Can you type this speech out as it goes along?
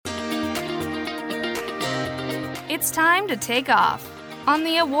It's time to take off on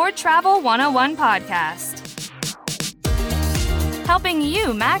the Award Travel 101 podcast. Helping you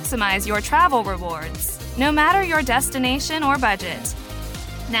maximize your travel rewards, no matter your destination or budget.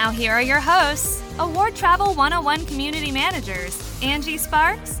 Now here are your hosts, Award Travel 101 community managers, Angie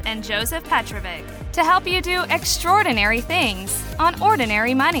Sparks and Joseph Petrovic, to help you do extraordinary things on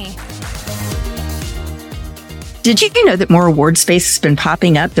ordinary money. Did you know that more award space has been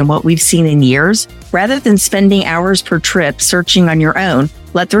popping up than what we've seen in years? Rather than spending hours per trip searching on your own,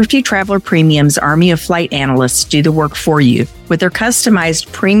 let Thrifty Traveler Premium's army of flight analysts do the work for you with their customized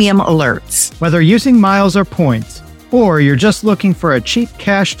premium alerts. Whether using miles or points, or you're just looking for a cheap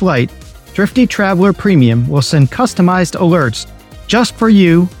cash flight, Thrifty Traveler Premium will send customized alerts just for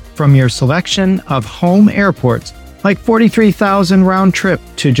you from your selection of home airports, like 43,000 round trip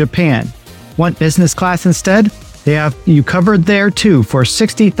to Japan. Want business class instead? They have you covered there too for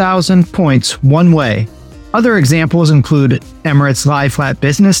 60,000 points one way. Other examples include Emirates Lie Flat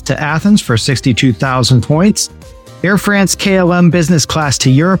Business to Athens for 62,000 points, Air France KLM Business Class to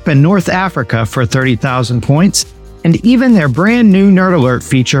Europe and North Africa for 30,000 points, and even their brand new Nerd Alert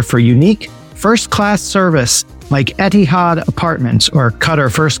feature for unique first-class service like Etihad Apartments or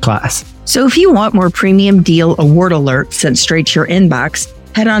Qatar First Class. So if you want more premium deal award alerts sent straight to your inbox,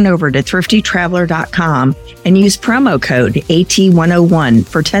 head on over to thriftytraveler.com and use promo code AT101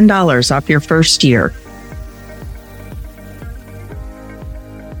 for $10 off your first year.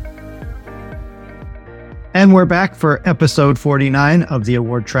 And we're back for episode 49 of the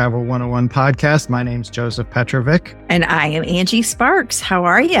Award Travel 101 podcast. My name's Joseph Petrovic. And I am Angie Sparks. How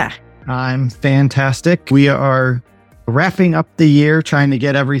are you? I'm fantastic. We are wrapping up the year, trying to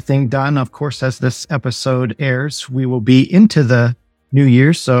get everything done. Of course, as this episode airs, we will be into the New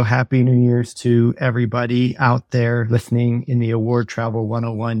Year. So happy New Year's to everybody out there listening in the Award Travel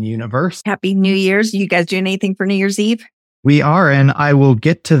 101 universe. Happy New Year's. You guys doing anything for New Year's Eve? We are, and I will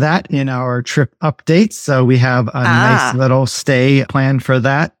get to that in our trip updates. So we have a nice little stay planned for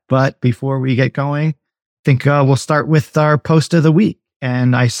that. But before we get going, I think we'll start with our post of the week.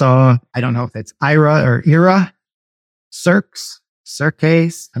 And I saw, I don't know if it's Ira, Cirques.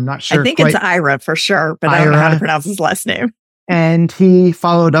 I'm not sure. I think it's Ira for sure, but I don't know how to pronounce his last name. And he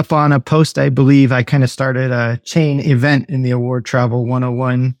followed up on a post, I believe. I kind of started a chain event in the Award Travel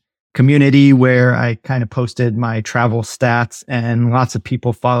 101 community where I kind of posted my travel stats and lots of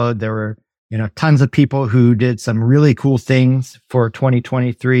people followed. There were, tons of people who did some really cool things for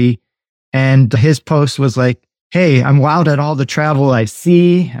 2023. And his post was like, hey, I'm wowed at all the travel I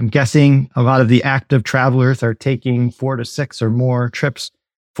see. I'm guessing a lot of the active travelers are taking 4 to 6 or more trips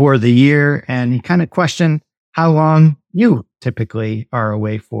for the year. And he kind of questioned how long you typically are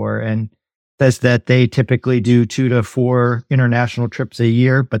away for, and says that they typically do 2 to 4 international trips a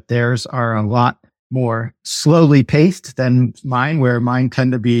year, but theirs are a lot more slowly paced than mine, where mine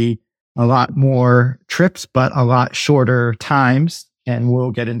tend to be a lot more trips, but a lot shorter times. And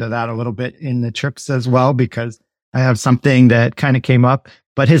we'll get into that a little bit in the trips as well, because I have something that kind of came up.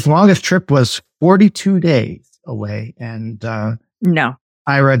 But his longest trip was 42 days away. And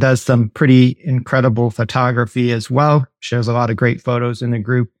Ira does some pretty incredible photography as well. Shares a lot of great photos in the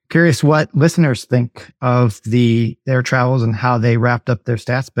group. Curious what listeners think of their travels and how they wrapped up their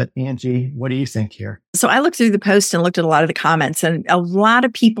stats. But Angie, what do you think here? So I looked through the post and looked at a lot of the comments, and a lot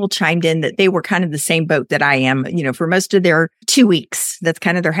of people chimed in that they were kind of the same boat that I am, for most of their 2 weeks. That's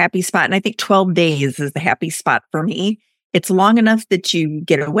kind of their happy spot. And I think 12 days is the happy spot for me. It's long enough that you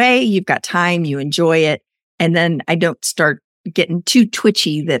get away, you've got time, you enjoy it. And then I don't start getting too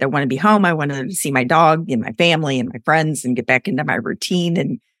twitchy that I want to be home. I want to see my dog and my family and my friends and get back into my routine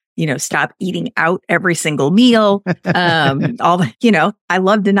and, stop eating out every single meal. I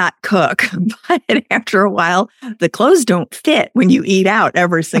love to not cook, but after a while, the clothes don't fit when you eat out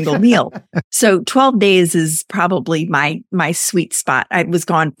every single meal. So 12 days is probably my sweet spot. I was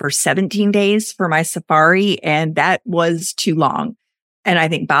gone for 17 days for my safari, and that was too long. And I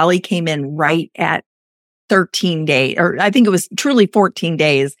think Bali came in right at 13 days, or I think it was truly 14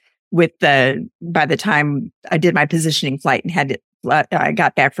 days by the time I did my positioning flight and I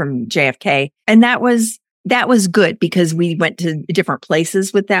got back from JFK. And that was good because we went to different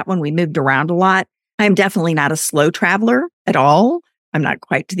places with that one. We moved around a lot. I'm definitely not a slow traveler at all. I'm not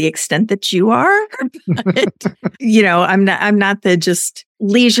quite to the extent that you are, but, I'm not the just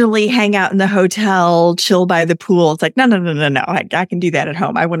leisurely hang out in the hotel, chill by the pool. It's like, no. I can do that at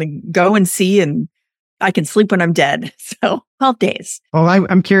home. I want to go and see, and I can sleep when I'm dead. So 12 days. Well,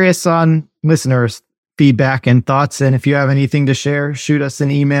 I'm curious on listeners' feedback and thoughts. And if you have anything to share, shoot us an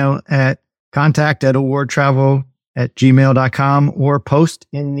email at contact@awardtravel gmail.com or post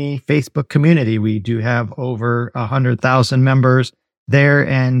in the Facebook community. We do have over 100,000 members there,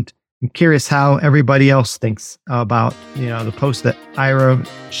 and I'm curious how everybody else thinks about, the post that Ira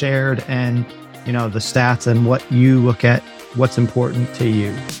shared and, the stats and what you look at, what's important to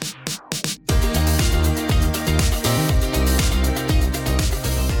you.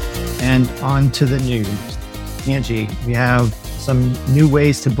 And on to the news. Angie, we have some new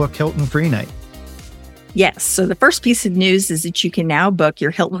ways to book Hilton Free Night. Yes. So the first piece of news is that you can now book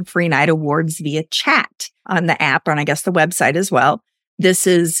your Hilton Free Night awards via chat on the app, and I guess the website as well.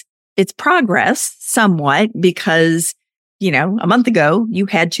 It's progress somewhat because, a month ago, you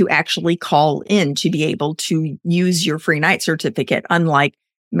had to actually call in to be able to use your free night certificate, unlike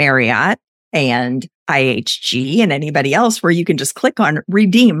Marriott and IHG and anybody else where you can just click on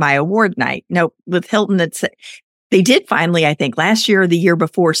redeem my award night. No, with Hilton, they did finally, I think last year or the year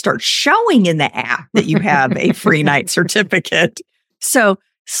before, start showing in the app that you have a free night certificate. So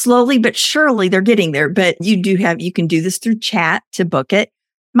slowly but surely they're getting there, but you can do this through chat to book it.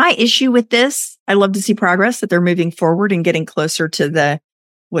 My issue with this, I love to see progress that they're moving forward and getting closer to the,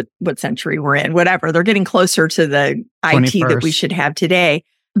 what century we're in, whatever. They're getting closer to the 21st. IT that we should have today.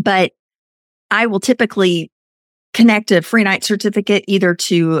 But I will typically connect a free night certificate either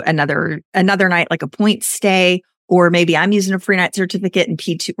to another night, like a point stay, or maybe I'm using a free night certificate and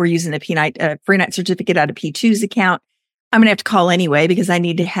P2, we're using a free night certificate out of P2's account. I'm going to have to call anyway because I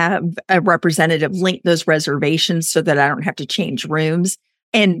need to have a representative link those reservations so that I don't have to change rooms.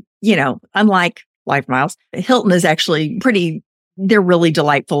 And, unlike LifeMiles, Hilton is actually they're really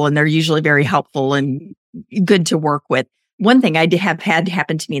delightful and they're usually very helpful and good to work with. One thing I have had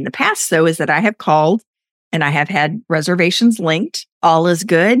happen to me in the past, though, is that I have called and I have had reservations linked. All is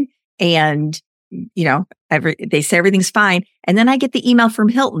good. And, they say everything's fine. And then I get the email from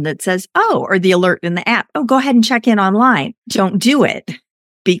Hilton that says, or the alert in the app, go ahead and check in online. Don't do it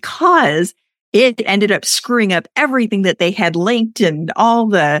because it ended up screwing up everything that they had linked and all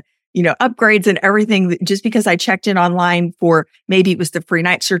the, upgrades and everything just because I checked in online for maybe it was the free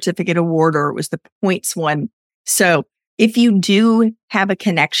night certificate award or it was the points one. So if you do have a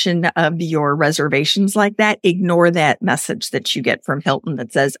connection of your reservations like that, ignore that message that you get from Hilton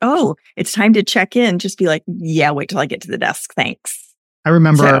that says, it's time to check in. Just be like, yeah, wait till I get to the desk. Thanks. I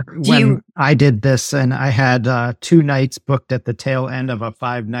remember I did this and I had 2 nights booked at the tail end of a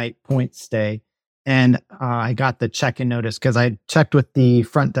 5-night point stay. And I got the check-in notice because I checked with the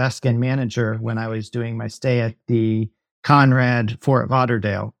front desk and manager when I was doing my stay at the Conrad Fort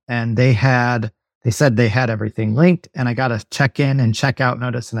Lauderdale. And they said they had everything linked, and I got a check-in and check-out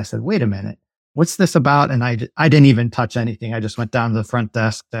notice. And I said, wait a minute, what's this about? And I didn't even touch anything. I just went down to the front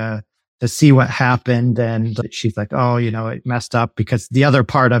desk to see what happened. And she's like, it messed up because the other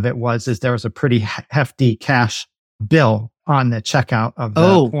part of it is there was a pretty hefty cash bill on the checkout of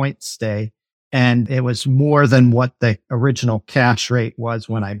the point stay. And it was more than what the original cash rate was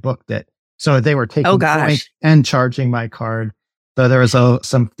when I booked it. So they were taking points and charging my card. So there was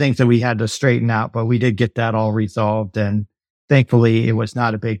some things that we had to straighten out, but we did get that all resolved. And thankfully, it was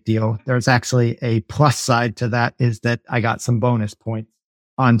not a big deal. There's actually a plus side to that is that I got some bonus points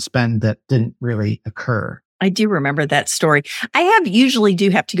on spend that didn't really occur. I do remember that story. I usually do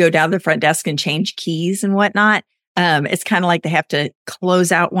have to go down to the front desk and change keys and whatnot. It's kind of like they have to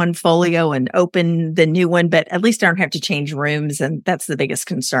close out one folio and open the new one, but at least I don't have to change rooms. And that's the biggest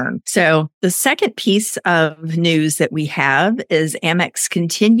concern. So the second piece of news that we have is Amex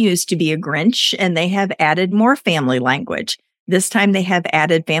continues to be a Grinch and they have added more family language. This time they have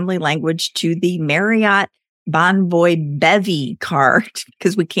added family language to the Marriott Bonvoy Bevy card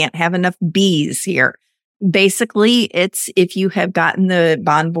because we can't have enough B's here. Basically, it's if you have gotten the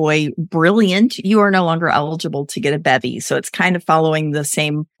Bonvoy Brilliant, you are no longer eligible to get a bevy. So it's kind of following the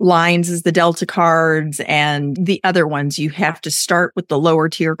same lines as the Delta cards and the other ones. You have to start with the lower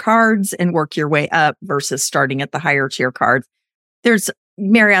tier cards and work your way up versus starting at the higher tier cards.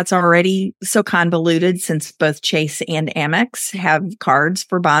 Marriott's already so convoluted since both Chase and Amex have cards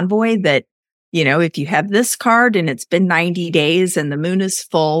for Bonvoy that if you have this card and it's been 90 days and the moon is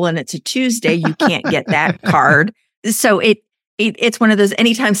full and it's a Tuesday, you can't get that card. So it's one of those,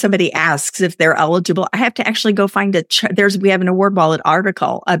 anytime somebody asks if they're eligible, I have to actually go find we have an Award Wallet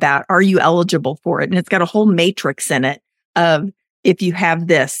article about, are you eligible for it? And it's got a whole matrix in it of if you have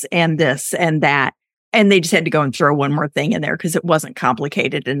this and that. And they just had to go and throw one more thing in there because it wasn't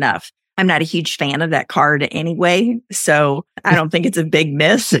complicated enough. I'm not a huge fan of that card anyway. So I don't think it's a big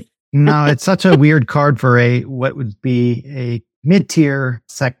miss. No, it's such a weird card for what would be a mid-tier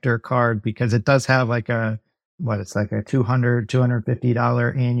sector card because it does have it's like a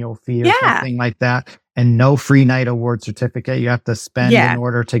 $250 annual fee or something like that. and no free night award certificate. You have to spend in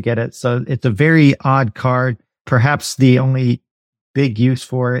order to get it. So it's a very odd card. Perhaps the only big use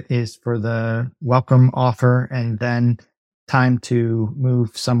for it is for the welcome offer and then time to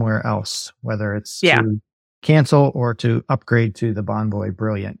move somewhere else, whether it's to cancel or to upgrade to the Bonvoy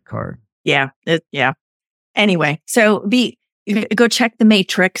Brilliant card. Anyway, so go check the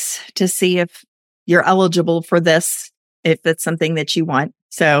matrix to see if you're eligible for this, if that's something that you want.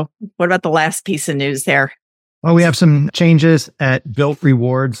 So what about the last piece of news there? Well, we have some changes at Bilt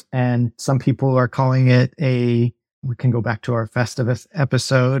Rewards, and some people are calling it we can go back to our Festivus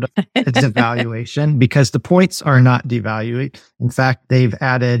episode, a devaluation, because the points are not devalued. In fact, they've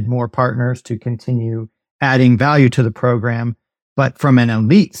added more partners to continue adding value to the program. But from an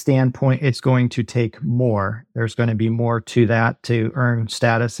elite standpoint, it's going to take more. There's going to be more to that to earn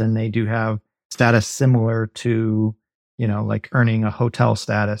status, and they do have status similar to, like earning a hotel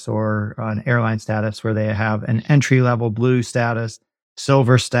status or an airline status, where they have an entry-level blue status,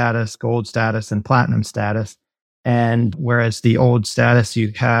 silver status, gold status, and platinum status. And whereas the old status,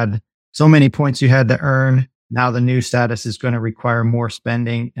 you had so many points you had to earn, now the new status is going to require more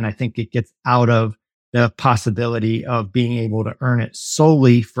spending. And I think it gets out of the possibility of being able to earn it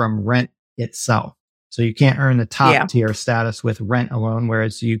solely from rent itself. So you can't earn the top tier status with rent alone,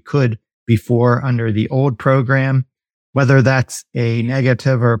 whereas you could before under the old program. Whether that's a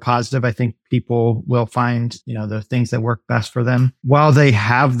negative or a positive, I think people will find, the things that work best for them. While they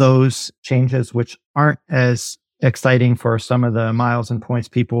have those changes, which aren't as exciting for some of the miles and points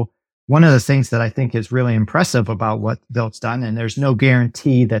people, one of the things that I think is really impressive about what Bilt's done, and there's no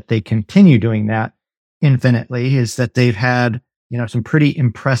guarantee that they continue doing that infinitely, is that they've had, some pretty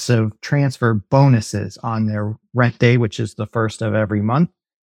impressive transfer bonuses on their rent day, which is the first of every month.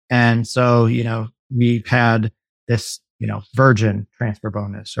 And so, we've had this, Virgin transfer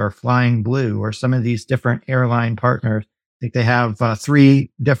bonus or Flying Blue or some of these different airline partners. I think they have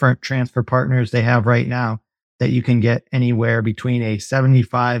 3 different transfer partners they have right now that you can get anywhere between a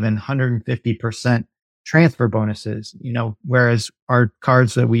 75 and 150% transfer bonuses, whereas our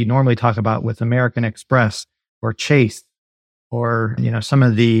cards that we normally talk about with American Express or Chase or, some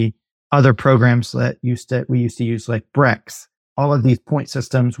of the other programs that we used to use like Brex, all of these point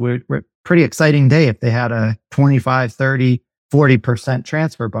systems were pretty exciting day if they had a 25, 30, 40%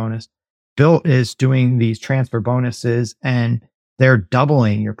 transfer bonus. Bilt is doing these transfer bonuses and they're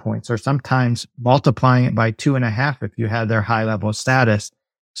doubling your points or sometimes multiplying it by 2.5 if you had their high level status.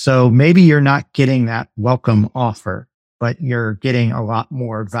 So maybe you're not getting that welcome offer, but you're getting a lot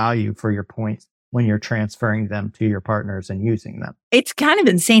more value for your points when you're transferring them to your partners and using them. It's kind of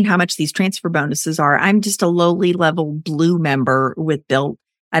insane how much these transfer bonuses are. I'm just a lowly level blue member with Bilt.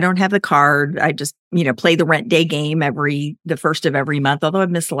 I don't have the card. I just, play the rent day game the first of every month, although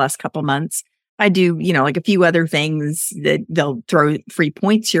I've missed the last couple months. I do, like a few other things that they'll throw free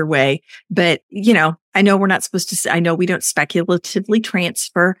points your way. But, I know we're not supposed to, I know we don't speculatively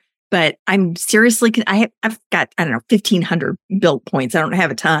transfer, but I'm seriously, I've got, 1,500 Bilt points. I don't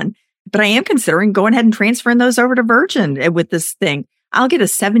have a ton, but I am considering going ahead and transferring those over to Virgin with this thing. I'll get a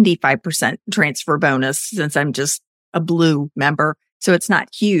 75% transfer bonus since I'm just a blue member. So it's not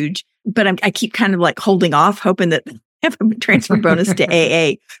huge, but I keep kind of like holding off, hoping that have a transfer bonus to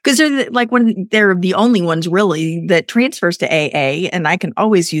AA because they're the only ones really that transfers to AA, and I can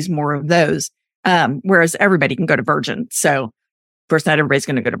always use more of those. Whereas everybody can go to Virgin. So of course, not everybody's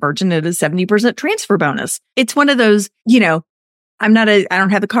going to go to Virgin at a 70% transfer bonus. It's one of those, I don't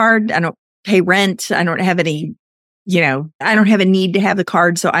have the card. I don't pay rent. I don't have any, I don't have a need to have the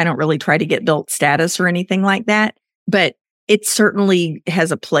card. So I don't really try to get Bilt status or anything like that. But it certainly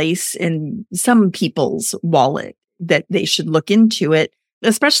has a place in some people's wallet that they should look into it,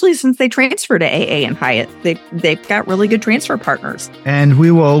 especially since they transfer to AA and Hyatt. They've got really good transfer partners. And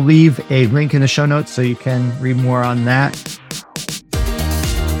we will leave a link in the show notes so you can read more on that.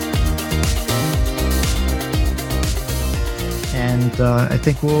 And I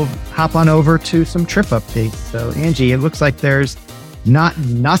think we'll hop on over to some trip updates. So Angie, it looks like there's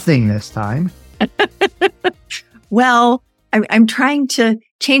nothing this time. Well, I'm trying to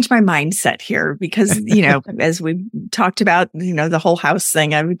change my mindset here because, as we talked about, the whole house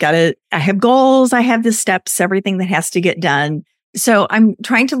thing, I have goals, I have the steps, everything that has to get done. So I'm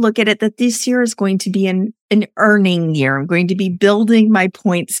trying to look at it that this year is going to be an earning year. I'm going to be building my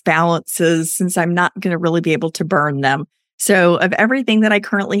points balances since I'm not going to really be able to burn them. So of everything that I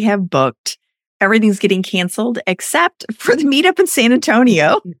currently have booked, everything's getting canceled except for the meetup in San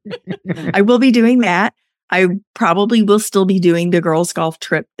Antonio. I will be doing that. I probably will still be doing the girls' golf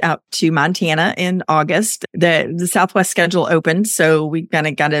trip out to Montana in August. The Southwest schedule opened, so we've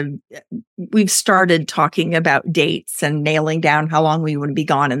started talking about dates and nailing down how long we would be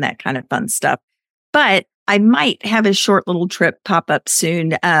gone and that kind of fun stuff. But I might have a short little trip pop up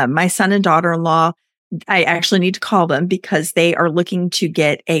soon. My son and daughter-in-law, I actually need to call them because they are looking to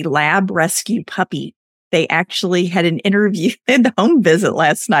get a lab rescue puppy. They actually had an interview and home visit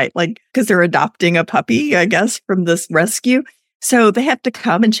last night, because they're adopting a puppy, I guess, from this rescue. So they have to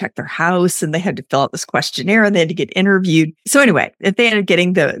come and check their house, and they had to fill out this questionnaire, and they had to get interviewed. So anyway, if they end up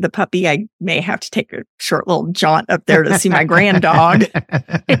getting the puppy, I may have to take a short little jaunt up there to see my grand dog.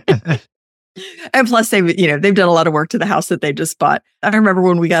 And plus they've done a lot of work to the house that they just bought. I remember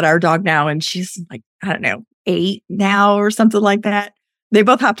when we got our dog now, and she's like, I don't know, 8 now or something like that. They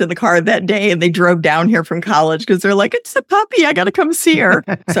both hopped in the car that day and they drove down here from college because they're like, it's a puppy. I got to come see her.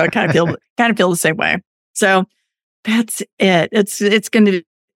 So I kind of feel the same way. So that's it.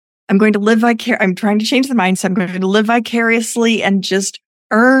 I'm going to live I'm trying to change the mindset. I'm going to live vicariously and just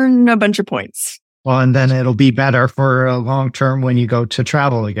earn a bunch of points. Well, and then it'll be better for a long term when you go to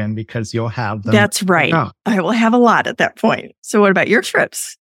travel again because you'll have them. That's right. Oh. I will have a lot at that point. So what about your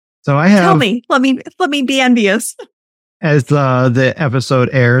trips? So I have. Tell me. Let me be envious. As the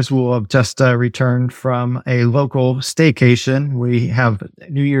episode airs, we'll have just returned from a local staycation. We have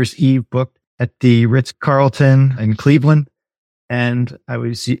New Year's Eve booked at the Ritz-Carlton in Cleveland. And I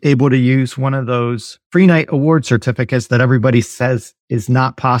was able to use one of those free night award certificates that everybody says is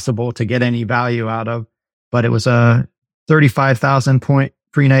not possible to get any value out of. But it was a 35,000 point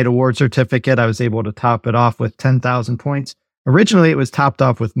free night award certificate. I was able to top it off with 10,000 points. Originally, it was topped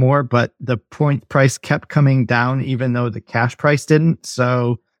off with more, but the point price kept coming down, even though the cash price didn't.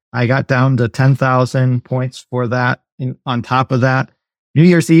 So I got down to 10,000 points for that. On top of that, New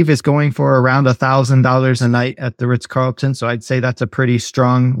Year's Eve is going for around $1,000 a night at the Ritz-Carlton. So I'd say that's a pretty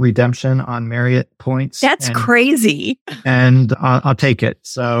strong redemption on Marriott points. That's crazy. And I'll take it.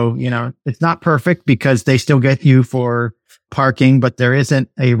 So, it's not perfect because they still get you for parking, but there isn't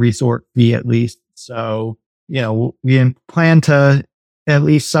a resort fee at least. So, we plan to at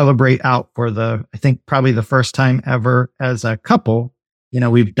least celebrate out for I think probably the first time ever as a couple.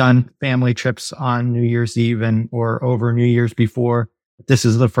 We've done family trips on New Year's Eve or over New Year's before. This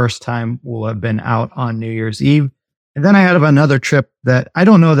is the first time we'll have been out on New Year's Eve. And then I have another trip that I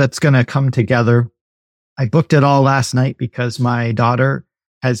don't know that's going to come together. I booked it all last night because my daughter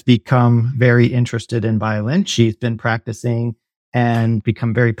has become very interested in violin. She's been practicing and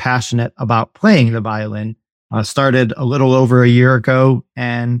become very passionate about playing the violin. Started a little over a year ago,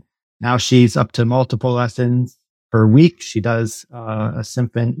 and now she's up to multiple lessons per week. She does a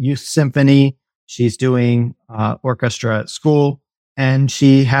youth symphony. She's doing orchestra at school, and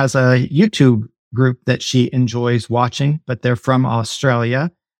she has a YouTube group that she enjoys watching, but they're from Australia.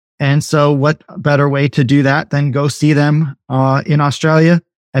 And so what better way to do that than go see them in Australia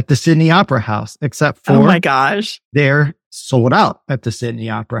at the Sydney Opera House, except for, oh my gosh, they're sold out at the Sydney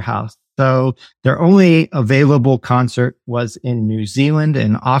Opera House. So their only available concert was in New Zealand,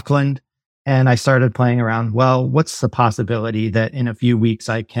 in Auckland. And I started playing around, well, what's the possibility that in a few weeks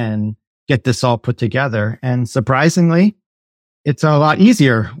I can get this all put together? And surprisingly, it's a lot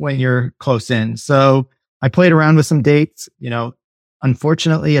easier when you're close in. So I played around with some dates.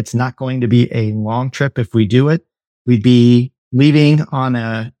 Unfortunately, it's not going to be a long trip if we do it. We'd be leaving on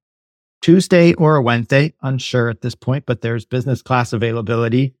a Tuesday or a Wednesday, unsure at this point, but there's business class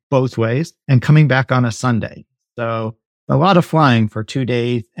availability both ways, and coming back on a Sunday. So a lot of flying for 2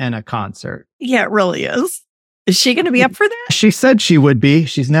 days and a concert. Yeah, it really is. Is she going to be up for that? She said she would be.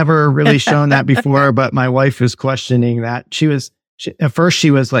 She's never really shown that before, but my wife is questioning that. At first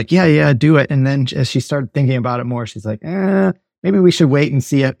she was like, yeah, do it. And then as she started thinking about it more, she's like, maybe we should wait and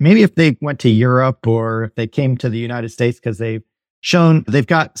see it. Maybe if they went to Europe or if they came to the United States, because they've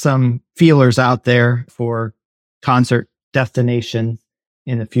got some feelers out there for concert destinations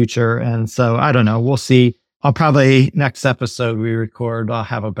in the future. And so I don't know. We'll see. I'll probably next episode we record, I'll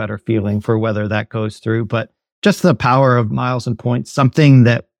have a better feeling for whether that goes through. But just the power of miles and points, something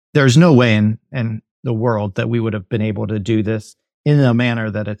that there's no way in the world that we would have been able to do this in the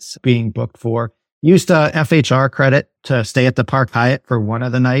manner that it's being booked for. Used a FHR credit to stay at the Park Hyatt for one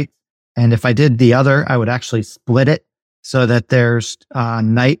of the nights. And if I did the other, I would actually split it so that there's a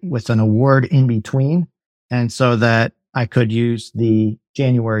night with an award in between. And so that I could use the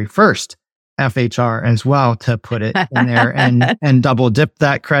January 1st FHR as well to put it in there and double dip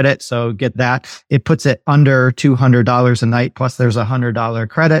that credit. So get that. It puts it under $200 a night. Plus there's $100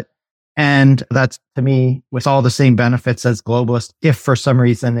 credit. And that's, to me, with all the same benefits as Globalist. If for some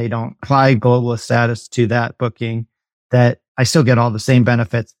reason they don't apply Globalist status to that booking, that I still get all the same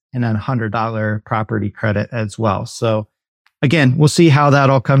benefits and a $100 property credit as well. So again, we'll see how that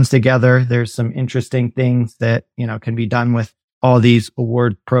all comes together. There's some interesting things that, can be done with all these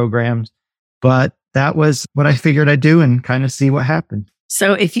award programs. But that was what I figured I'd do and kind of see what happened.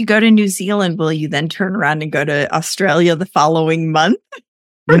 So if you go to New Zealand, will you then turn around and go to Australia the following month?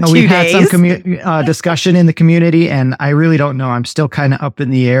 We've had some discussion in the community, and I really don't know. I'm still kind of up in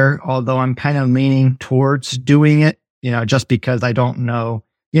the air, although I'm kind of leaning towards doing it, just because I don't know.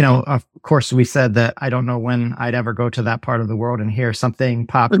 Of course, we said that I don't know when I'd ever go to that part of the world, and here something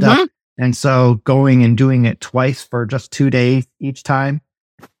popped up. And so going and doing it twice for just 2 days each time,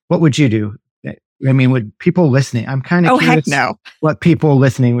 what would you do? I mean, would people listening? I'm kind of curious what people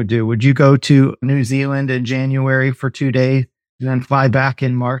listening would do. Would you go to New Zealand in January for 2 days and then fly back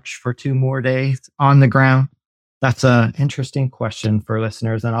in March for 2 more days on the ground? That's an interesting question for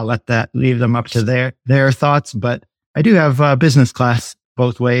listeners, and I'll leave them up to their thoughts. But I do have business class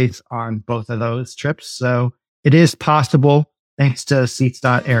both ways on both of those trips, so it is possible thanks to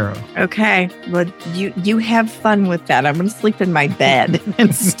Seats.aero. Okay, well, you have fun with that. I'm going to sleep in my bed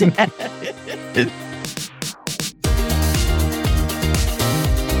instead.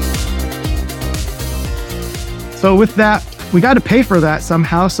 So with that, we got to pay for that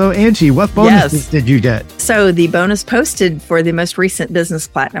somehow. So Angie, what bonuses did you get? So the bonus posted for the most recent Business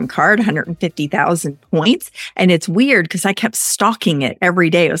Platinum card, 150,000 points. And it's weird because I kept stalking it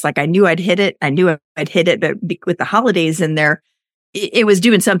every day. It was like, I knew I'd hit it. But with the holidays in there, it was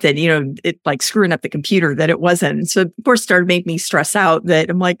doing something, it like screwing up the computer that it wasn't. So of course started making me stress out that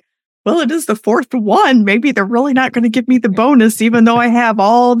I'm like, well, it is the 4th one. Maybe they're really not going to give me the bonus, even though I have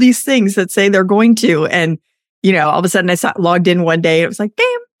all these things that say they're going to. And all of a sudden I logged in one day. It was like,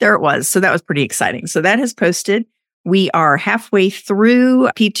 bam, there it was. So that was pretty exciting. So that has posted. We are halfway through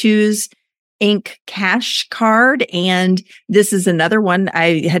P2's Ink Cash card. And this is another one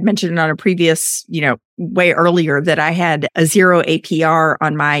I had mentioned on a previous, way earlier that I had a 0 APR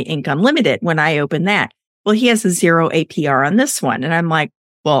on my Ink Unlimited when I opened that. Well, he has a 0 APR on this one. And I'm like,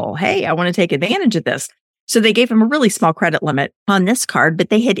 well, hey, I want to take advantage of this. So they gave him a really small credit limit on this card, but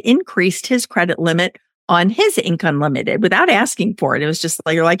they had increased his credit limit on his Ink Unlimited without asking for it. It was just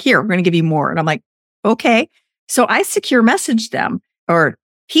like, you're like, here, we're going to give you more. And I'm like, okay. So I secure messaged them, or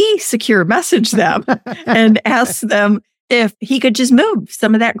he secure messaged them and asked them if he could just move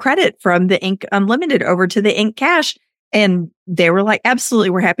some of that credit from the Ink Unlimited over to the Ink Cash. And they were like, absolutely,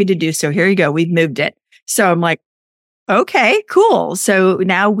 we're happy to do so. Here you go. We've moved it. So I'm like, okay, cool. So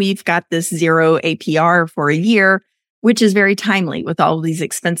now we've got this 0 APR for a year, which is very timely with all of these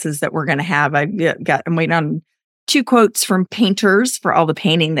expenses that we're going to have. I'm waiting on 2 quotes from painters for all the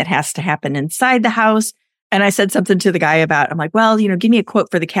painting that has to happen inside the house. And I said something to the guy I'm like, well, give me a quote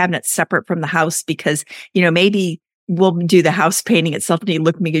for the cabinets separate from the house because, maybe we'll do the house painting itself. And he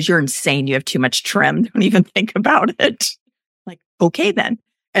looked at me because you're insane. You have too much trim. Don't even think about it. Like, okay, then.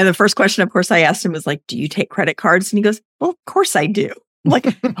 And the first question, of course, I asked him was like, do you take credit cards? And he goes, well, of course I do. I'm like,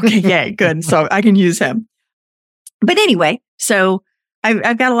 okay, yay, good. So I can use him. But anyway, so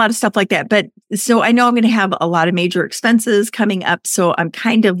I've got a lot of stuff like that. But so I know I'm going to have a lot of major expenses coming up. So I'm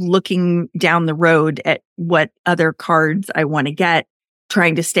kind of looking down the road at what other cards I want to get,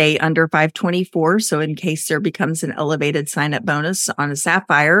 trying to stay under 524. So in case there becomes an elevated sign up bonus on a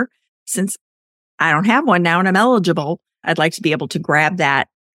Sapphire, since I don't have one now and I'm eligible, I'd like to be able to grab that.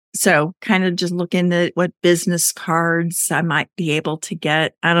 So kind of just looking at what business cards I might be able to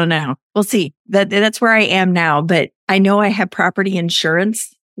get. I don't know. We'll see. That's where I am now. But I know I have property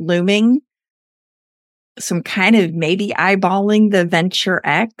insurance looming. So I'm kind of maybe eyeballing the Venture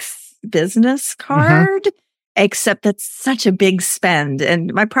X business card, except that's such a big spend.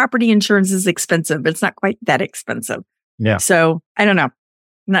 And my property insurance is expensive, but it's not quite that expensive. Yeah. So I don't know. I'm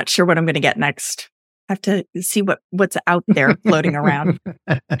not sure what I'm going to get next. Have to see what's out there floating around.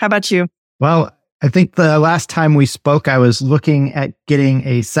 How about you? Well, I think the last time we spoke, I was looking at getting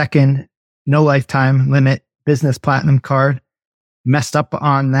a second no lifetime limit business platinum card. Messed up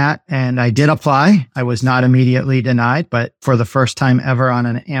on that, and I did apply. I was not immediately denied, but for the first time ever on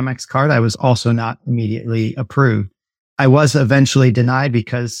an Amex card, I was also not immediately approved. I was eventually denied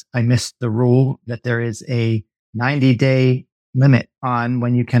because I missed the rule that there is a 90-day limit on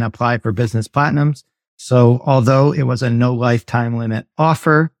when you can apply for business platinums. So although it was a no lifetime limit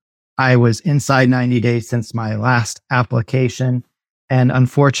offer, I was inside 90 days since my last application. And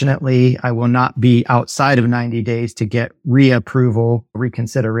unfortunately, I will not be outside of 90 days to get reapproval,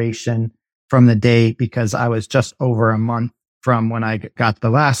 reconsideration from the day because I was just over a month from when I got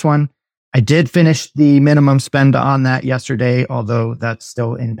the last one. I did finish the minimum spend on that yesterday, although that's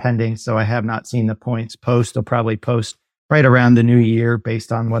still in pending. So I have not seen the points post. They'll probably post right around the new year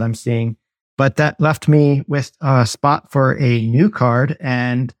based on what I'm seeing. But that left me with a spot for a new card.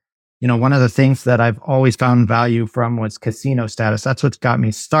 And, one of the things that I've always found value from was casino status. That's what's got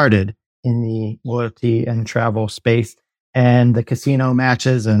me started in the loyalty and travel space, and the casino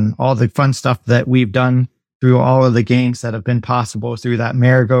matches and all the fun stuff that we've done through all of the games that have been possible through that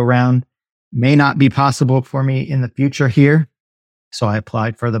merry-go-round may not be possible for me in the future here. So I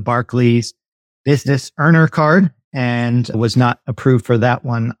applied for the Barclays Business Earner Card and was not approved for that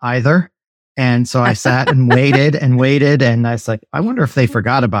one either. And so I sat and waited. And I was like, I wonder if they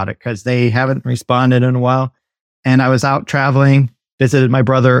forgot about it because they haven't responded in a while. And I was out traveling, visited my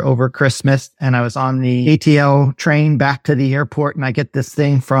brother over Christmas, and I was on the ATL train back to the airport. And I get this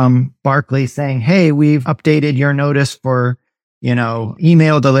thing from Barclays saying, hey, we've updated your notice for,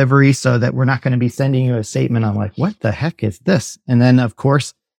 email delivery so that we're not going to be sending you a statement. I'm like, what the heck is this? And then, of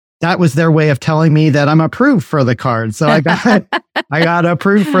course, that was their way of telling me that I'm approved for the card. So I got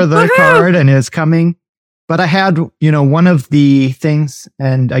approved for the card and it's coming. But I had, one of the things,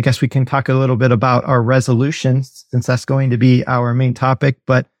 and I guess we can talk a little bit about our resolutions since that's going to be our main topic.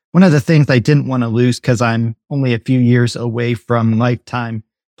 But one of the things I didn't want to lose because I'm only a few years away from lifetime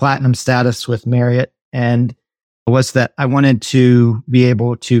platinum status with Marriott, and was that I wanted to be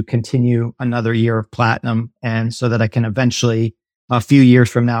able to continue another year of platinum, and so that I can eventually, a few years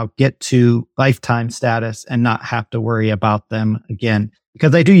from now, get to lifetime status and not have to worry about them again.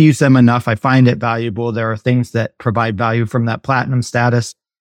 Because I do use them enough. I find it valuable. There are things that provide value from that platinum status,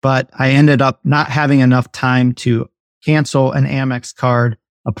 but I ended up not having enough time to cancel an Amex card,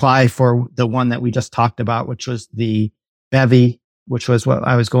 apply for the one that we just talked about, which was the Bevy, which was what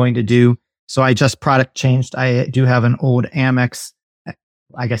I was going to do. So I just product changed. I do have an old Amex,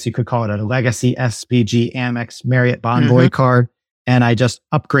 I guess you could call it a legacy SPG Amex Marriott Bonvoy card. And I just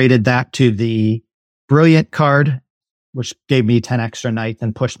upgraded that to the Brilliant card, which gave me 10 extra nights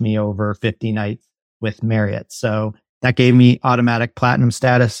and pushed me over 50 nights with Marriott. So that gave me automatic platinum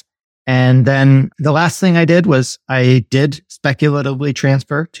status. And then the last thing I did was I did speculatively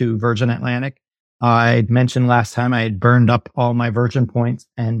transfer to Virgin Atlantic. I mentioned last time I had burned up all my Virgin points,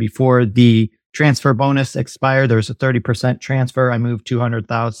 and before the transfer bonus expired, there was a 30% transfer. I moved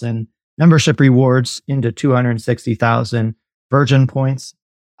 200,000 membership rewards into 260,000 Virgin points.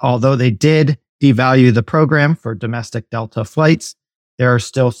 Although they did devalue the program for domestic Delta flights, there are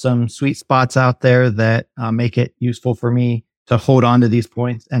still some sweet spots out there that make it useful for me to hold on to these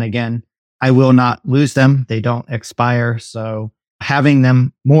points. And again, I will not lose them. They don't expire. So having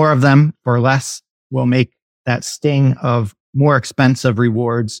them, more of them for less, will make that sting of more expensive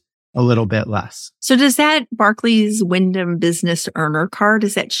rewards a little bit less. So does that Barclays Wyndham Business Earner Card,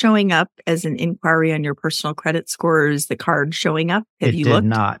 is that showing up as an inquiry on your personal credit score, or is the card showing up? Have you looked?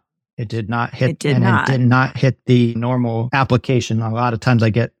 It did not hit. It did not hit the normal application. A lot of times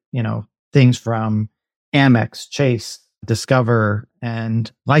I get, things from Amex, Chase, Discover,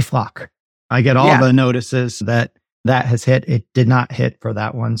 and LifeLock. I get all the notices that has hit. It did not hit for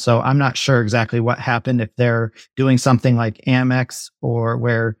that one. So I'm not sure exactly what happened, if they're doing something like Amex, or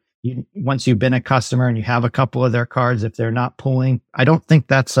where once you've been a customer and you have a couple of their cards, if they're not pulling. I don't think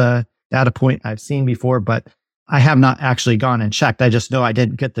that's a data point I've seen before, but I have not actually gone and checked. I just know I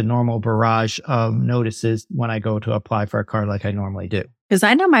didn't get the normal barrage of notices when I go to apply for a card like I normally do. Because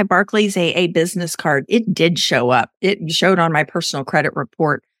I know my Barclays AA business card, it did show up. It showed on my personal credit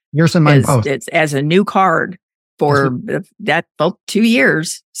report. Yours and mine both. It's as a new card for that both 2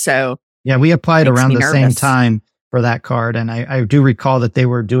 years. So yeah, we applied around the same time for that card. And I do recall that they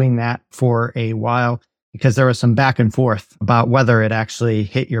were doing that for a while because there was some back and forth about whether it actually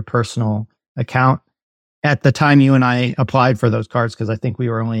hit your personal account. At the time you and I applied for those cards, because I think we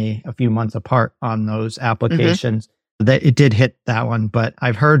were only a few months apart on those applications, that it did hit that one. But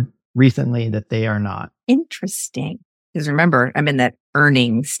I've heard recently that they are not. Interesting. Because remember, I'm in that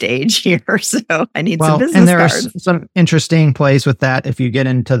earning stage here, so I need some business cards. And there are some interesting plays with that if you get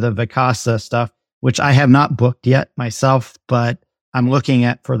into the Vacasa stuff, which I have not booked yet myself, but I'm looking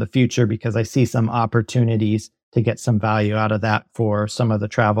at for the future because I see some opportunities to get some value out of that for some of the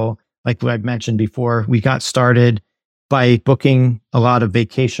travel. Like I've mentioned before, we got started by booking a lot of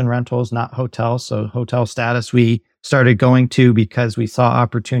vacation rentals, not hotels. So hotel status we started going to because we saw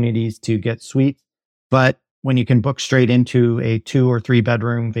opportunities to get suites. But when you can book straight into a 2 or 3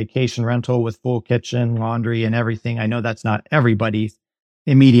 bedroom vacation rental with full kitchen, laundry, and everything, I know that's not everybody's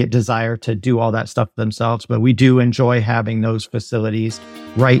immediate desire to do all that stuff themselves, but we do enjoy having those facilities.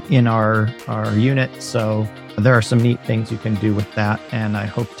 right in our unit. So there are some neat things you can do with that. And I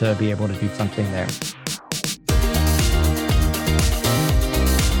hope to be able to do something there.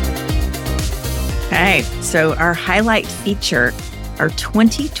 Okay, so our highlight feature, our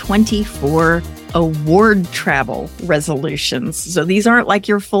 2024 award travel resolutions. So these aren't like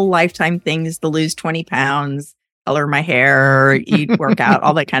your full lifetime things to lose 20 pounds, color my hair, eat, work out,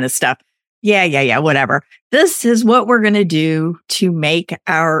 all that kind of stuff. Yeah, whatever. This is what we're going to do to make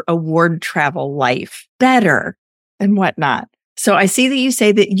our award travel life better and whatnot. So I see that you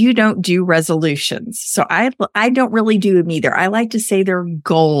say that you don't do resolutions. So I don't really do them either. I like to say they're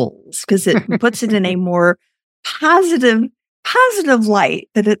goals because it puts it in a more positive light,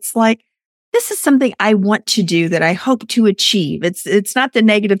 that it's like, this is something I want to do that I hope to achieve. It's not the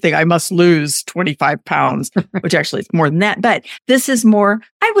negative thing. I must lose 25 pounds, which actually is more than that. But this is more,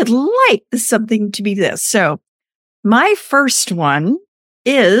 I would like something to be this. So my first one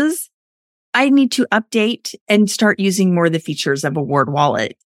is I need to update and start using more of the features of Award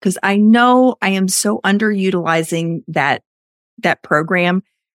Wallet, because I know I am so underutilizing that program.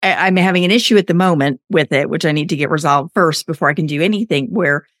 I'm having an issue at the moment with it, which I need to get resolved first before I can do anything,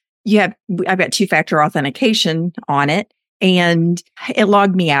 where I've got two-factor authentication on it, and it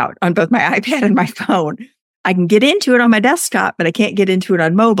logged me out on both my iPad and my phone. I can get into it on my desktop, but I can't get into it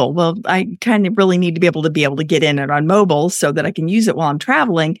on mobile. Well, I kind of really need to be able to get in it on mobile so that I can use it while I'm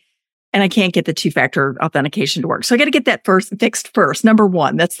traveling. And I can't get the two-factor authentication to work. So I got to get that fixed first. Number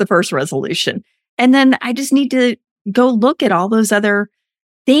one, that's the first resolution. And then I just need to go look at all those other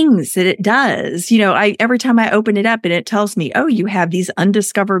things that it does. Every time I open it up and it tells me, oh, you have these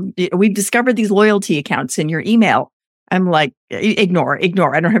we've discovered these loyalty accounts in your email. I'm like, ignore. I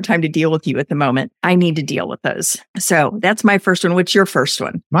don't have time to deal with you at the moment. I need to deal with those. So that's my first one. What's your first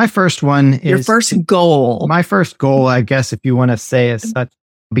one? My first one is your first goal. My first goal, I guess, if you want to say as such,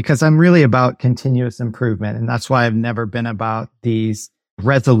 because I'm really about continuous improvement. And that's why I've never been about these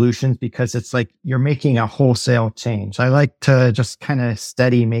resolutions, because it's like you're making a wholesale change. I like to just kind of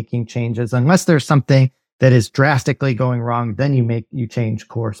steady making changes. Unless there's something that is drastically going wrong, then you change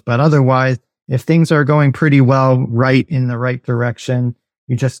course. But otherwise, if things are going pretty well, right in the right direction,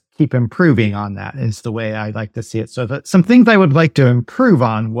 you just keep improving on that, is the way I like to see it. So some things I would like to improve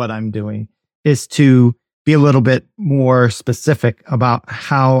on what I'm doing is to be a little bit more specific about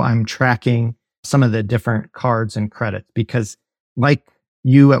how I'm tracking some of the different cards and credits, because like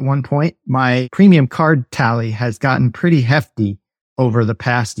you at one point, my premium card tally has gotten pretty hefty over the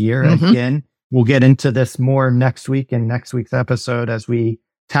past year. Mm-hmm. Again, we'll get into this more next week in next week's episode as we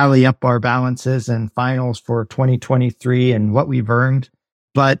tally up our balances and finals for 2023 and what we've earned.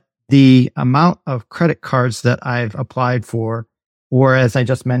 But the amount of credit cards that I've applied for, or as I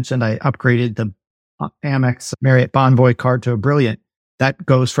just mentioned, I upgraded the Amex Marriott Bonvoy card to a Brilliant. That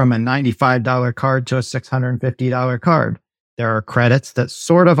goes from a $95 card to a $650 card. There are credits that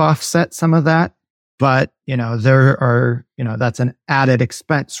sort of offset some of that, but there are, that's an added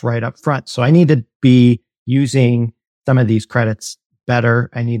expense right up front. So I need to be using some of these credits better.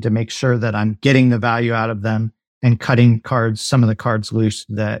 I need to make sure that I'm getting the value out of them and cutting some of the cards loose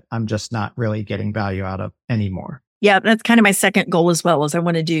that I'm just not really getting value out of anymore. Yeah, that's kind of my second goal as well, is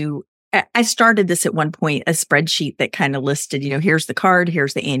I started this at one point, a spreadsheet that kind of listed, here's the card,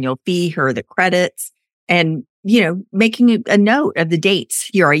 here's the annual fee, here are the credits, and, making a note of the dates.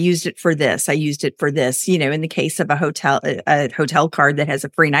 Here, I used it for this. I used it for this. In the case of a hotel card that has a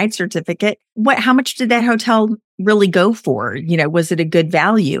free night certificate, how much did that hotel really go for? Was it a good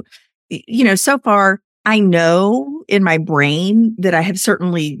value? So far, I know in my brain that I have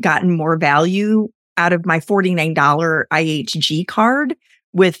certainly gotten more value out of my $49 IHG card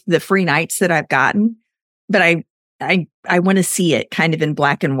with the free nights that I've gotten. But I want to see it kind of in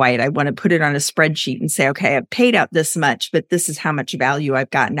black and white. I want to put it on a spreadsheet and say, okay, I've paid out this much, but this is how much value I've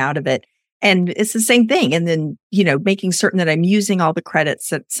gotten out of it. And it's the same thing. And then, making certain that I'm using all the credits,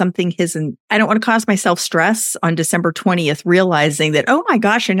 that something isn't, I don't want to cause myself stress on December 20th, realizing that, oh my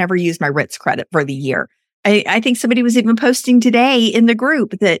gosh, I never used my Ritz credit for the year. I think somebody was even posting today in the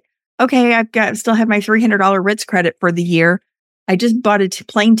group that, okay, still have my $300 Ritz credit for the year. I just bought a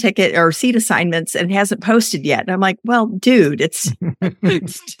plane ticket or seat assignments and it hasn't posted yet. And I'm like, well, dude, it's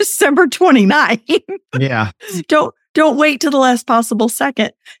December 29th. Yeah. Don't wait till the last possible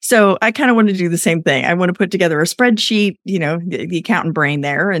second. So I kind of want to do the same thing. I want to put together a spreadsheet, the accountant brain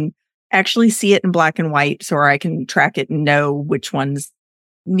there, and actually see it in black and white so I can track it and know which ones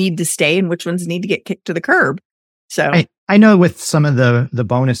need to stay and which ones need to get kicked to the curb. So I know with some of the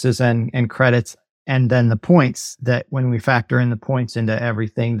bonuses and credits, and then the points, that when we factor in the points into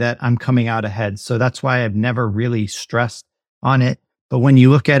everything, that I'm coming out ahead. So that's why I've never really stressed on it. But when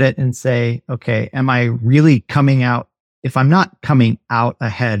you look at it and say, okay, am I really coming out? If I'm not coming out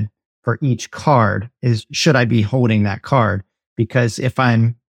ahead for each card, should I be holding that card? Because if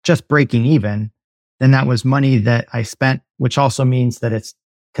I'm just breaking even, then that was money that I spent, which also means that it's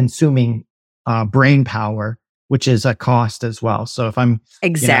consuming brain power, which is a cost as well. So if I'm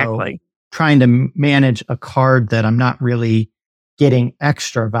trying to manage a card that I'm not really getting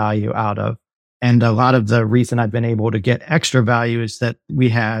extra value out of, and a lot of the reason I've been able to get extra value is that we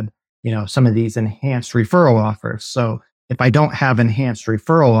had, some of these enhanced referral offers. So if I don't have enhanced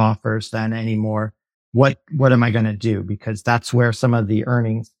referral offers then anymore, what am I going to do? Because that's where some of the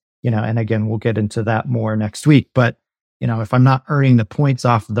earnings, and again, we'll get into that more next week. But, if I'm not earning the points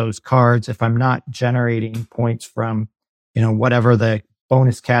off of those cards, if I'm not generating points from, whatever the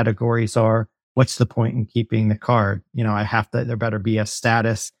bonus categories are, what's the point in keeping the card? There better be a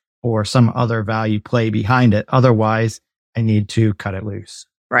status or some other value play behind it. Otherwise, I need to cut it loose.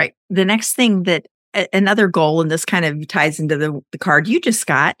 Right. The next thing that another goal, and this kind of ties into the card you just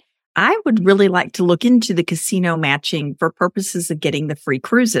got, I would really like to look into the casino matching for purposes of getting the free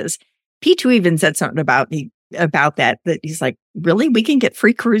cruises. P2 even said something about that he's like, really? We can get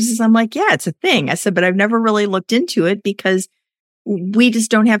free cruises? I'm like, yeah, it's a thing. I said, but I've never really looked into it because we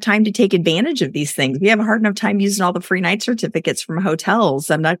just don't have time to take advantage of these things. We have a hard enough time using all the free night certificates from hotels.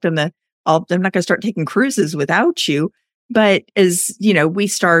 I'm not going to start taking cruises without you. But as, we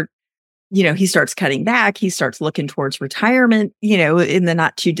start, he starts cutting back, he starts looking towards retirement, in the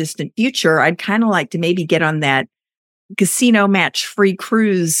not too distant future, I'd kind of like to maybe get on that casino match free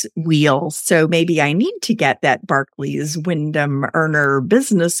cruise wheel. So maybe I need to get that Barclays Wyndham Earner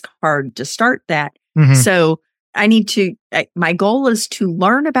business card to start that. Mm-hmm. So I need to, my goal is to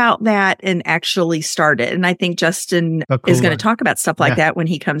learn about that and actually start it. And I think Justin is going to talk about stuff like that when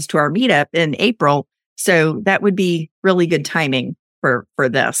he comes to our meetup in April. So that would be really good timing for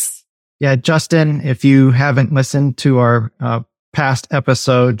this. Yeah, Justin, if you haven't listened to our past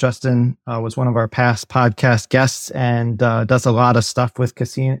episode, Justin was one of our past podcast guests and does a lot of stuff with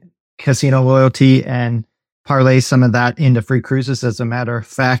casino loyalty and parlay some of that into free cruises. As a matter of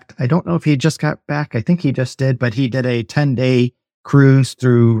fact, I don't know if he just got back. I think he just did, but he did a 10-day cruise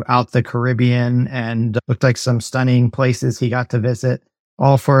throughout the Caribbean and looked like some stunning places he got to visit.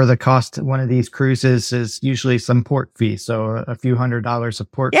 All for the cost. One of these cruises is usually some port fees. So a few $100s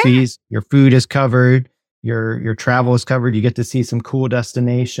of port fees. Your food is covered. Your travel is covered. You get to see some cool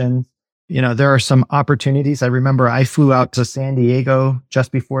destinations. There are some opportunities. I remember I flew out to San Diego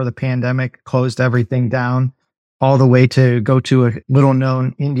just before the pandemic, closed everything down, all the way to go to a little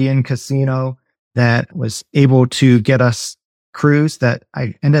known Indian casino that was able to get us cruise that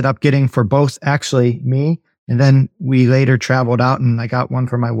I ended up getting for both actually me. And then we later traveled out and I got one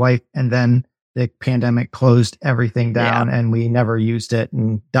for my wife. And then the pandemic closed everything down and we never used it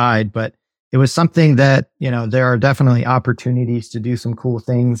and died. But it was something that, there are definitely opportunities to do some cool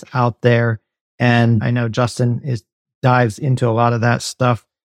things out there. And I know Justin dives into a lot of that stuff.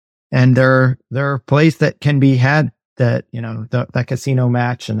 And there are plays that can be had that, that casino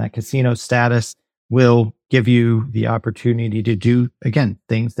match and that casino status will give you the opportunity to do, again,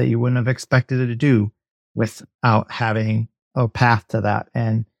 things that you wouldn't have expected to do without having a path to that.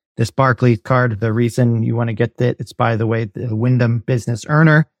 And this Barclays card, the reason you want to get it, it's by the way, the Wyndham Business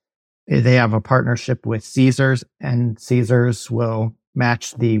Earner. They have a partnership with Caesars, and Caesars will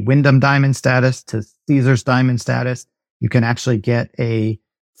match the Wyndham Diamond status to Caesars Diamond status. You can actually get a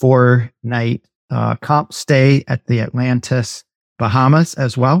 4-night comp stay at the Atlantis, Bahamas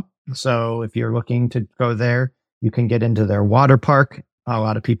as well. So if you're looking to go there, you can get into their water park. A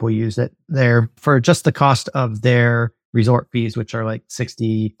lot of people use it there for just the cost of their resort fees, which are like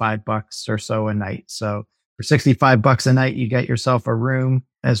 $65 or so a night. So for $65 a night, you get yourself a room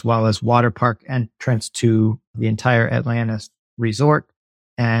as well as water park entrance to the entire Atlantis resort.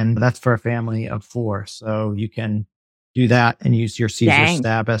 And that's for a family of 4. So you can do that and use your Caesar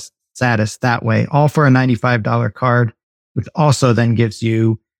status that way, all for a $95 card, which also then gives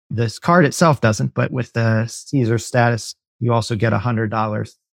you, this card itself doesn't, but with the Caesar status, you also get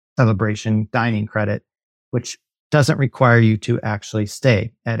 $100 celebration dining credit, which doesn't require you to actually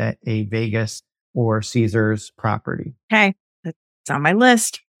stay at a Vegas or Caesars property. Okay, that's on my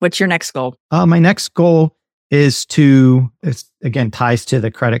list. What's your next goal? My next goal is again, ties to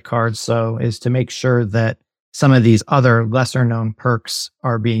the credit cards. So is to make sure that some of these other lesser known perks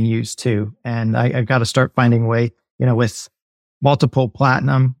are being used too. And I've got to start finding a way, with multiple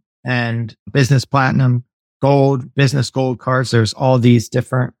platinum and business platinum, gold, business gold cards. There's all these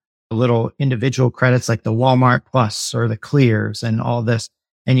different little individual credits like the Walmart Plus or the Clears and all this.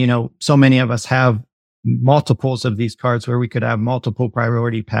 And, so many of us have multiples of these cards where we could have multiple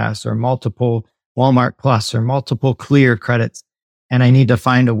Priority Pass or multiple Walmart Plus or multiple Clear credits. And I need to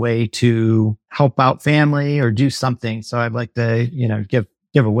find a way to help out family or do something. So I'd like to,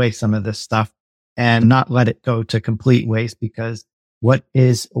 give away some of this stuff and not let it go to complete waste, because what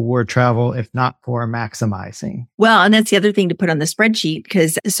is award travel if not for maximizing? Well, and that's the other thing to put on the spreadsheet,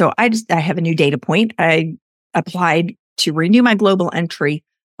 because I have a new data point. I applied to renew my global entry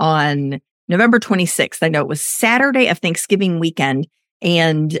on November 26th. I know it was Saturday of Thanksgiving weekend,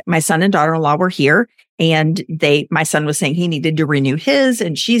 and my son and daughter-in-law were here, and my son was saying he needed to renew his,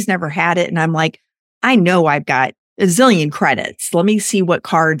 and she's never had it. And I'm like, I know I've got a zillion credits. Let me see what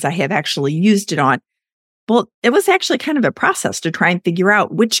cards I have actually used it on. Well, it was actually kind of a process to try and figure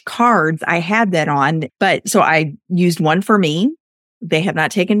out which cards I had that on. But so I used one for me. They have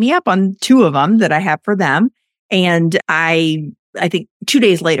not taken me up on two of them that I have for them. And I think 2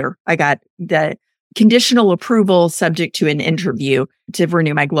 days later, I got the conditional approval subject to an interview to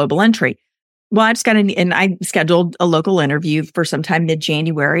renew my global entry. Well, I scheduled a local interview for sometime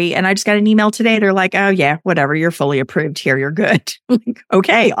mid-January, and I just got an email today. They're like, oh yeah, whatever, you're fully approved here. You're good.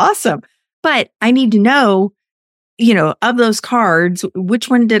 Okay, awesome. But I need to know, of those cards, which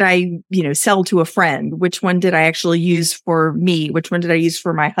one did I, sell to a friend? Which one did I actually use for me? Which one did I use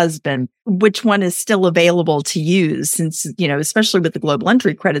for my husband? Which one is still available to use? Since, especially with the global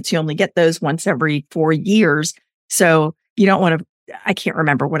entry credits, you only get those once every 4 years. So you don't want to, I can't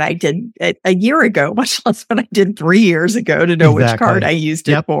remember what I did a year ago, much less what I did 3 years ago to know which card I used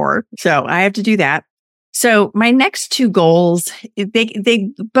it for. So I have to do that. So my next two goals, they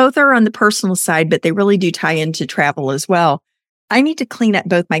both are on the personal side, but they really do tie into travel as well. I need to clean up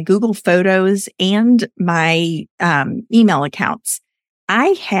both my Google Photos and my email accounts. I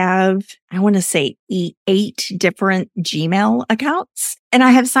have, I want to say 8 different Gmail accounts, and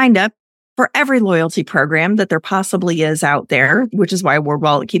I have signed up for every loyalty program that there possibly is out there, which is why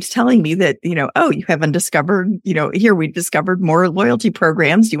WardWallet keeps telling me that, you haven't discovered, here we've discovered more loyalty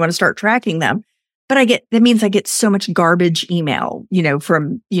programs. Do you want to start tracking them? But that means I get so much garbage email,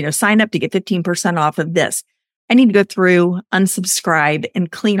 from, sign up to get 15% off of this. I need to go through, unsubscribe, and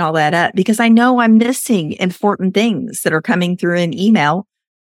clean all that up, because I know I'm missing important things that are coming through in email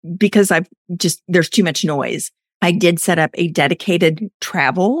because there's too much noise. I did set up a dedicated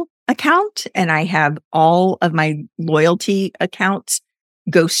travel account, and I have all of my loyalty accounts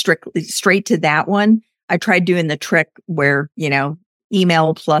go straight to that one. I tried doing the trick where,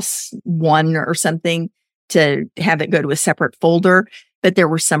 email plus one or something to have it go to a separate folder. But there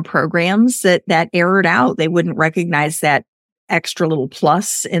were some programs that errored out. They wouldn't recognize that extra little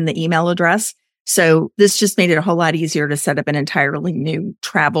plus in the email address. So this just made it a whole lot easier to set up an entirely new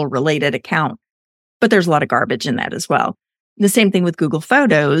travel related account. But there's a lot of garbage in that as well. The same thing with Google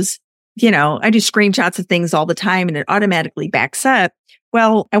Photos. I do screenshots of things all the time and it automatically backs up.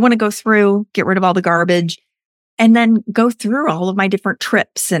 Well, I want to go through, get rid of all the garbage, and then go through all of my different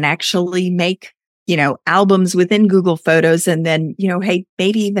trips and actually make, albums within Google Photos. And then, hey,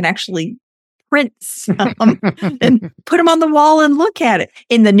 maybe even actually print some and put them on the wall and look at it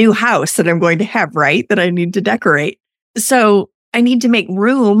in the new house that I'm going to have, right? That I need to decorate. So I need to make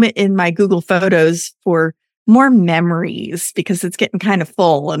room in my Google Photos for more memories, because it's getting kind of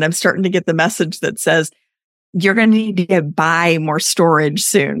full. And I'm starting to get the message that says, you're going to need to buy more storage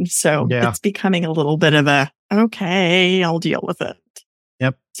soon. So It's becoming a little bit of okay, I'll deal with it.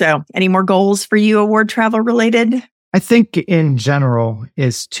 Yep. So any more goals for you, award travel related? I think in general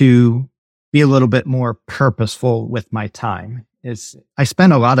is to be a little bit more purposeful with my time. I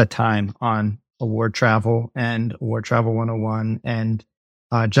spend a lot of time on award travel and Award Travel 101 and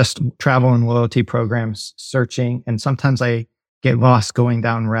just travel and loyalty programs searching. And sometimes I get lost going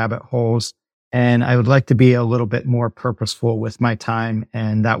down rabbit holes. And I would like to be a little bit more purposeful with my time.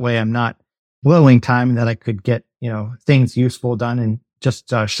 And that way I'm not blowing time, that I could get, things useful done and just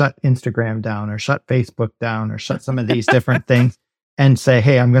shut Instagram down or shut Facebook down or shut some of these different things and say,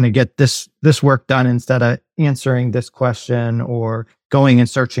 hey, I'm going to get this work done instead of answering this question or going and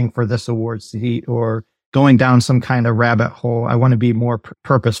searching for this award seat or going down some kind of rabbit hole. I want to be more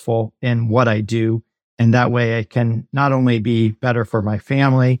purposeful in what I do. And that way I can not only be better for my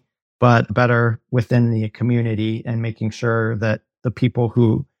family, but better within the community, and making sure that the people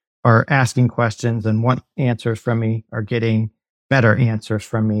who are asking questions and want answers from me are getting better answers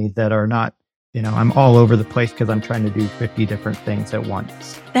from me that are not, I'm all over the place because I'm trying to do 50 different things at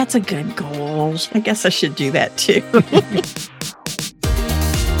once. That's a good goal. I guess I should do that too.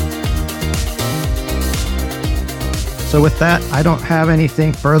 So with that, I don't have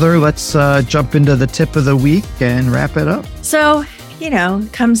anything further. Let's jump into the tip of the week and wrap it up. So,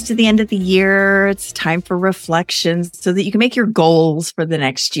 comes to the end of the year, it's time for reflections so that you can make your goals for the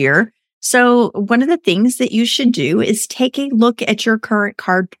next year. So one of the things that you should do is take a look at your current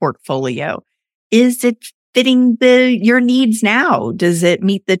card portfolio. Is it fitting your needs now? Does it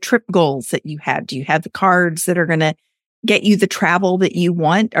meet the trip goals that you have? Do you have the cards that are going to get you the travel that you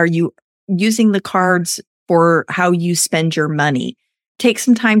want? Are you using the cards for how you spend your money? Take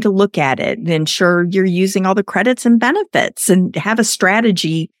some time to look at it and ensure you're using all the credits and benefits and have a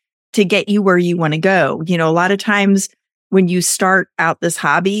strategy to get you where you want to go. A lot of times when you start out this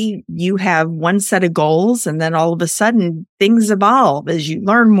hobby, you have one set of goals and then all of a sudden things evolve as you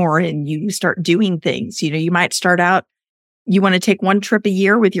learn more and you start doing things. You might start out, you want to take one trip a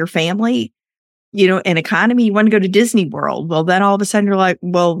year with your family. In economy, you want to go to Disney World. Well, then all of a sudden you're like,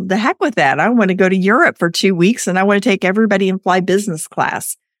 well, the heck with that. I want to go to Europe for 2 weeks and I want to take everybody and fly business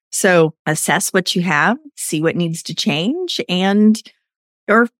class. So assess what you have, see what needs to change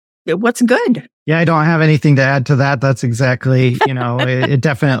or what's good. Yeah, I don't have anything to add to that. That's exactly, it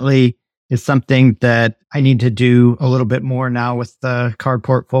definitely is something that I need to do a little bit more now with the card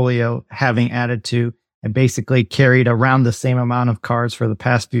portfolio having added to. I basically carried around the same amount of cards for the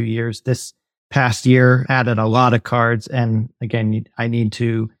past few years. This past year added a lot of cards. And again, I need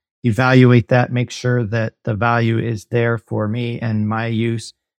to evaluate that, make sure that the value is there for me and my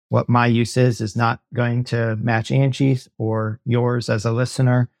use. What my use is not going to match Angie's or yours as a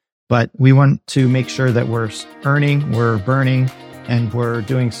listener, but we want to make sure that we're earning, we're burning, and we're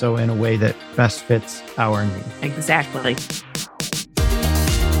doing so in a way that best fits our needs. Exactly.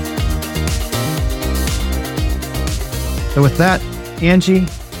 So with that, Angie,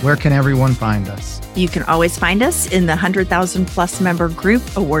 where can everyone find us? You can always find us in the 100,000 plus member group,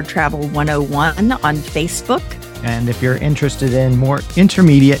 Award Travel 101 on Facebook. And if you're interested in more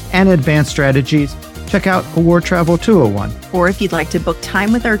intermediate and advanced strategies, check out Award Travel 201. Or if you'd like to book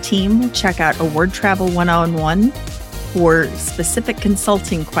time with our team, check out Award Travel 101 for specific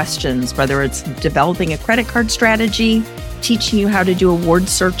consulting questions, whether it's developing a credit card strategy, teaching you how to do award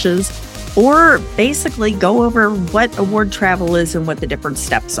searches, or basically go over what award travel is and what the different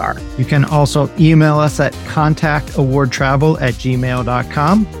steps are. You can also email us at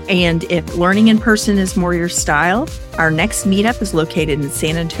contactawardtravel@gmail.com. And if learning in person is more your style, our next meetup is located in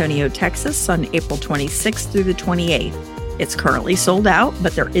San Antonio, Texas on April 26th through the 28th. It's currently sold out,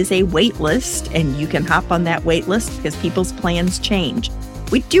 but there is a wait list and you can hop on that wait list because people's plans change.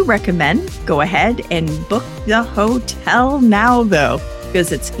 We do recommend go ahead and book the hotel now though,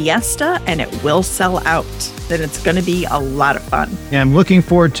 because it's Fiesta and it will sell out. Then it's going to be a lot of fun. Yeah, I'm looking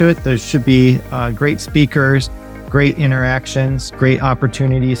forward to it. There should be great speakers, great interactions, great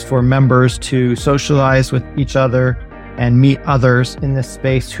opportunities for members to socialize with each other and meet others in this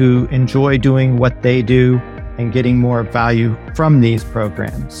space who enjoy doing what they do and getting more value from these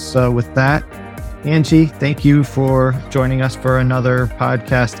programs. So with that, Angie, thank you for joining us for another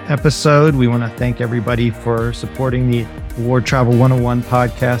podcast episode. We want to thank everybody for supporting the Award Travel 101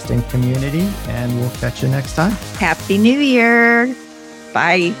 podcast and community, and we'll catch you next time. Happy New Year.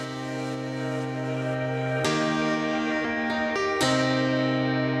 Bye.